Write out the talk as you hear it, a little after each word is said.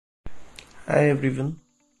Hi everyone,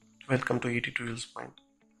 welcome to ET Tutorials Point.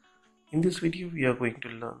 In this video we are going to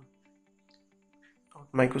learn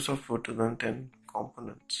about Microsoft Word 2010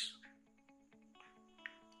 components.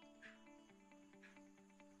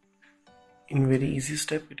 In very easy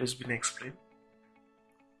step it has been explained.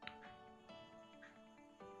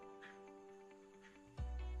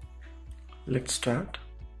 Let's start.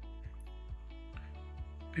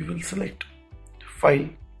 We will select File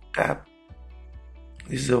tab.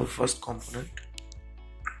 This is our first component.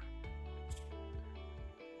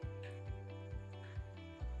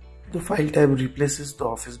 The File tab replaces the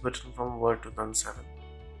Office button from Word 2007.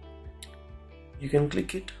 You can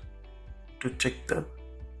click it to check the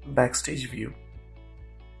backstage view.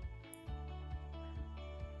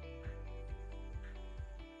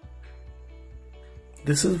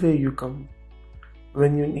 This is where you come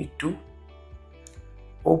when you need to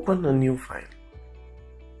open a new file.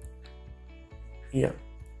 Here.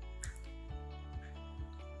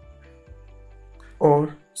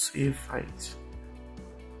 Or save files.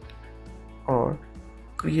 Or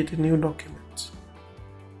create a new document.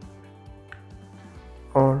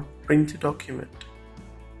 Or print a document.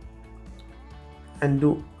 And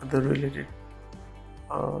do other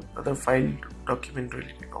file document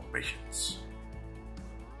related operations.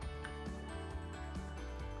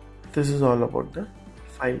 This is all about the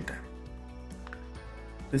File tab.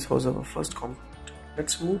 This was our first component.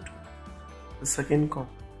 Let's move to the second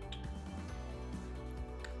component.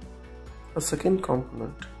 The second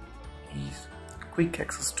component is Quick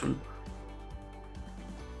Access Toolbar.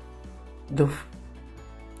 The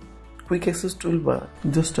Quick Access Toolbar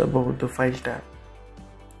just above the File tab.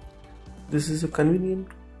 This is a convenient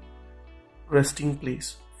resting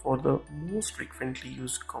place for the most frequently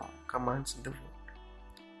used commands in the world.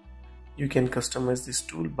 You can customize this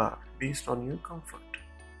toolbar based on your comfort.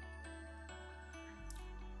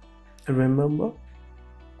 Remember,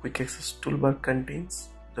 Quick Access Toolbar contains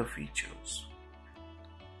the features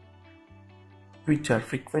which are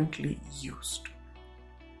frequently used.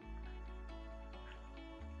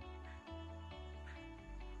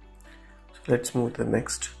 So let's move to the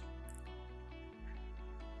next.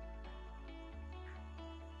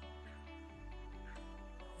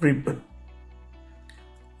 Ribbon.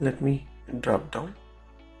 Let me drop down.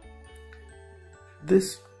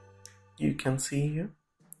 This you can see here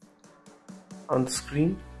on the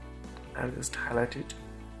screen. I'll just highlight it.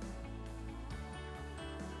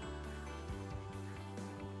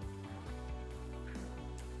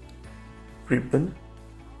 Ribbon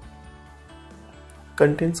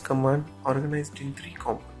contains command organized in three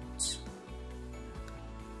components: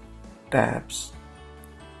 tabs,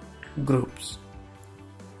 groups,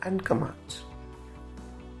 and commands.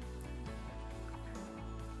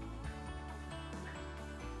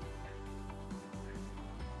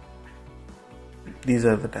 These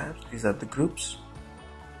are the tabs, these are the groups.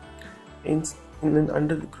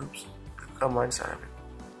 Under the groups, the commands are available.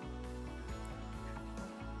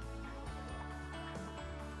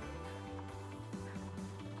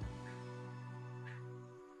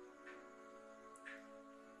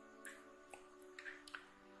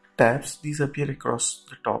 Tabs, these appear across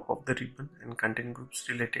the top of the ribbon and contain groups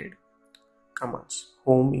related commands.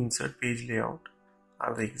 Home, insert, page layout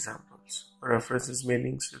are the examples. References,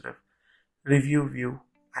 mailings, review, view,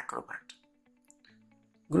 Acrobat.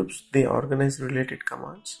 Groups, they organize related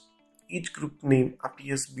commands. Each group name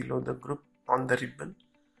appears below the group on the ribbon.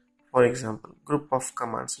 For example, group of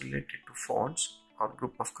commands related to fonts or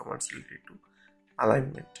group of commands related to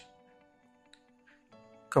alignment.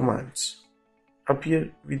 Commands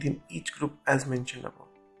appear within each group as mentioned above.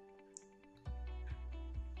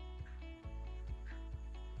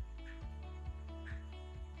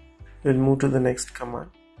 We'll move to the next command.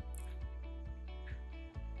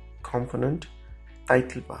 Component,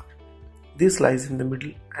 title bar. This lies in the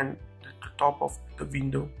middle and at the top of the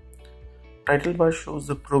window. Title bar shows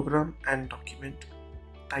the program and document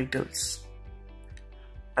titles.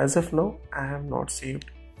 As of now, I have not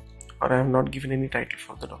saved or I have not given any title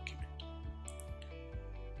for the document.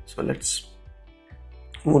 So let's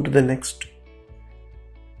move to the next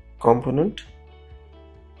component.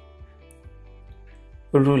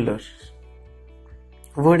 Ruler.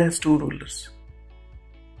 Word has two rulers.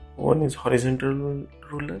 One is horizontal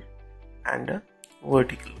ruler and a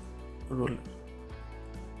vertical ruler.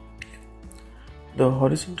 The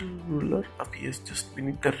horizontal ruler appears just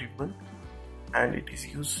beneath the ribbon and it is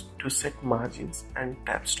used to set margins and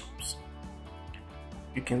tab stops.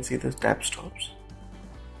 You can see the tab stops.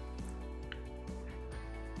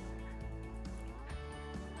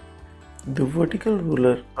 The vertical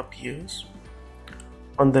ruler appears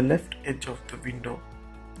on the left edge of the window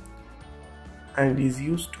and is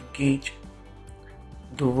used to gauge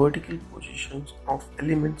the vertical positions of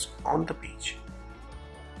elements on the page.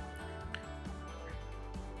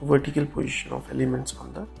 Vertical position of elements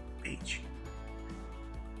on the page.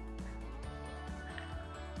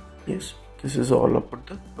 Yes, this is all about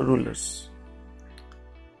the rulers.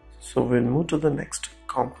 So we'll move to the next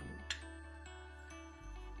component.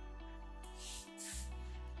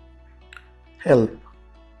 Help.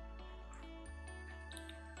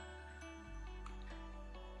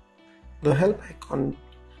 The help icon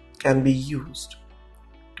can be used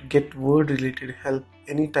to get word related help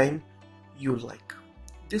anytime you like.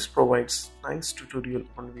 This provides nice tutorial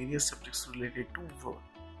on various subjects related to word.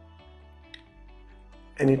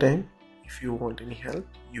 Anytime if you want any help,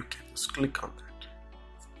 you can just click on that.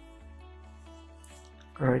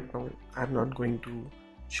 Right now I'm not going to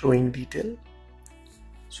show in detail,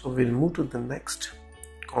 so we'll move to the next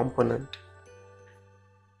component,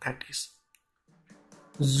 that is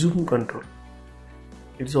zoom control.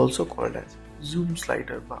 It is also called as zoom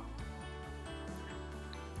slider bar.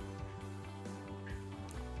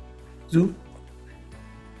 Zoom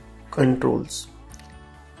controls.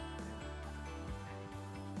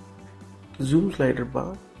 The zoom slider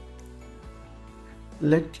bar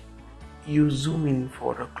let you zoom in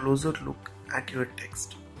for a closer look at your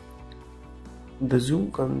text. The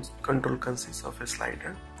zoom control consists of a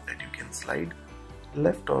slider that you can slide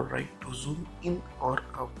left or right to zoom in or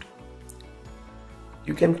out.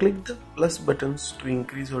 You can click the plus buttons to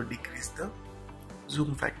increase or decrease the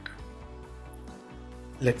zoom factor.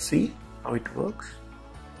 Let's see how it works.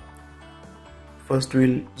 First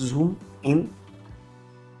we'll zoom in.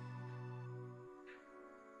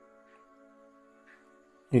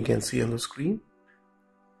 You can see on the screen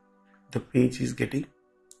the page is getting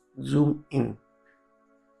zoomed in.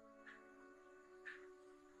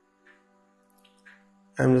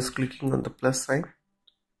 I'm just clicking on the plus sign.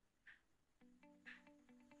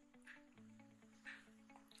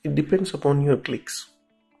 It depends upon your clicks.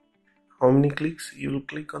 How many clicks you will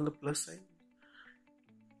click on the plus sign,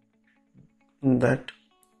 that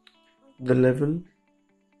the level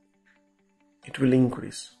it will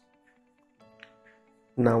increase.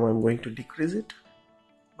 Now I'm going to decrease it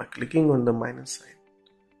by clicking on the minus sign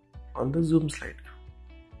on the zoom slider.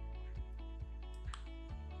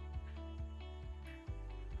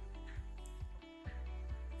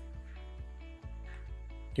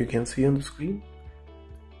 You can see on the screen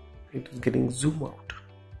it is getting zoom out.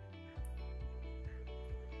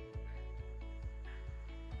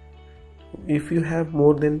 If you have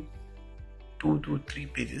more than 2 to 3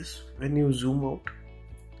 pages, when you zoom out,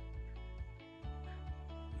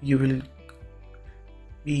 you will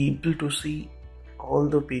be able to see all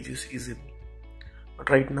the pages easily. But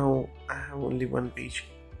right now I have only one page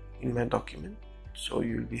in my document, so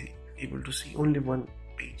you will be able to see only one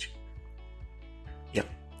page. Yeah,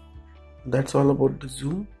 that's all about the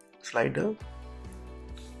zoom slider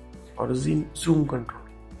or zoom control.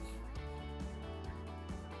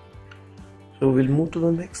 So we'll move to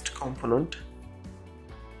the next component,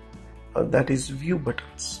 that is view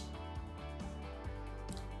buttons.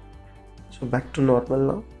 So back to normal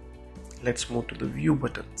now. Let's move to the view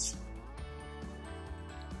buttons.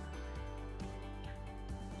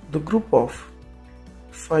 The group of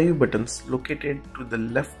 5 buttons located to the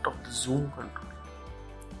left of the zoom control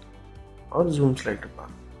or zoom slider bar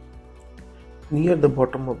near the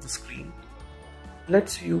bottom of the screen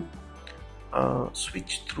lets you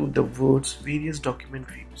switch through the words various document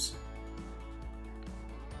views.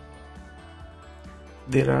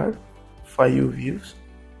 There are 5 views.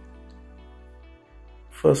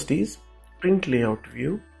 First is print layout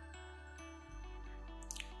view.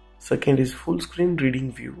 Second is full screen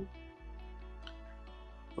reading view,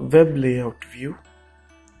 web layout view,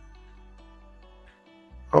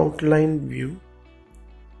 outline view,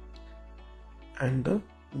 and the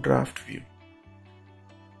draft view.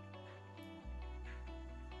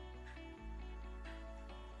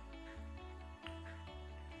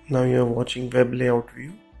 Now you are watching web layout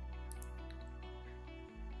view.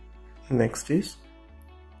 Next is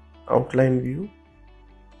outline view,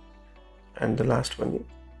 and the last one is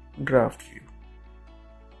draft view.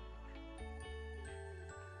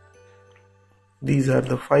 These are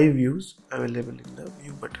the 5 views available in the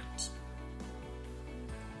view buttons.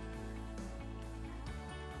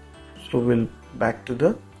 So we'll back to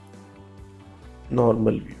the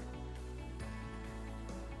normal view.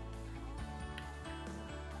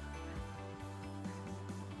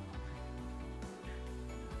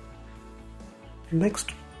 Next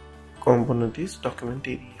component is document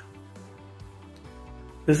area.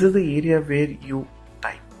 This is the area where you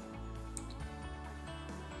type.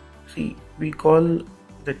 See, we call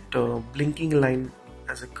that blinking line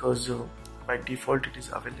as a cursor. By default, it is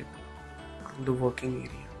available in the working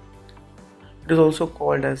area. It is also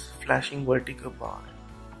called as flashing vertical bar,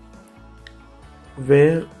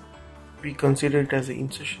 where we consider it as an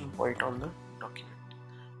insertion point on the document.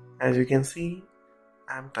 As you can see,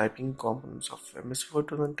 I am typing components of MS Word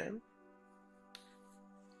 2010.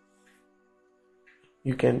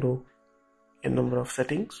 You can do a number of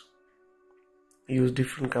settings, use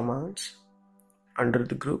different commands under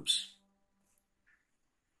the groups.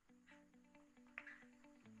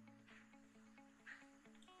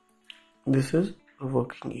 This is a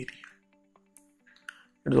working area.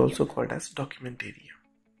 It is also called as document area.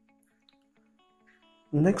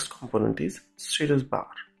 Next component is status bar.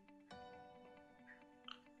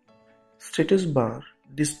 Status bar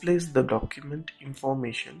displays the document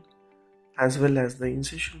information as well as the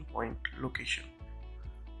insertion point location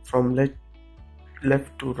from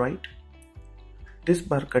left to right. This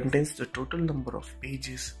bar contains the total number of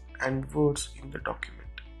pages and words in the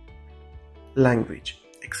document, language,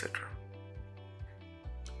 etc.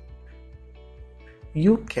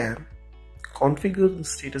 You can configure the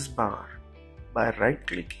status bar by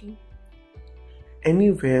right-clicking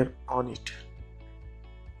anywhere on it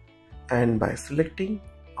and by selecting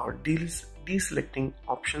or deselecting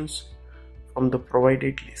options from the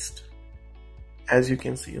provided list. As you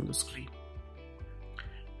can see on the screen,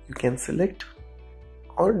 you can select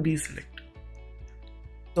or deselect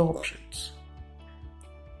the options.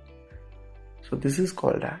 So this is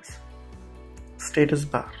called as status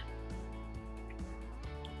bar.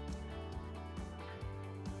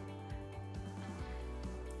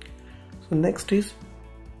 So next is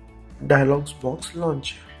dialog box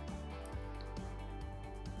launcher.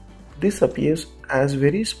 This appears as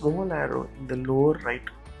very small arrow in the lower right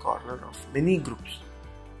corner of many groups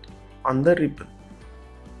on the ribbon.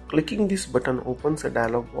 Clicking this button opens a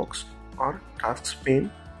dialog box or tasks pane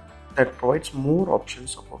that provides more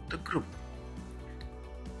options about the group.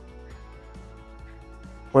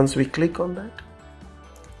 Once we click on that,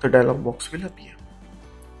 the dialog box will appear.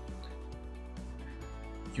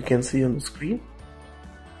 You can see on the screen,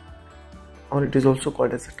 or it is also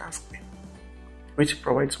called as a task pane, which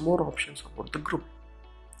provides more options about the group.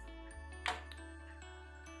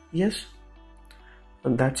 Yes,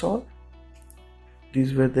 and that's all.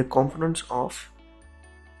 These were the components of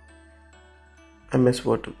MS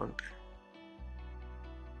Word 2010.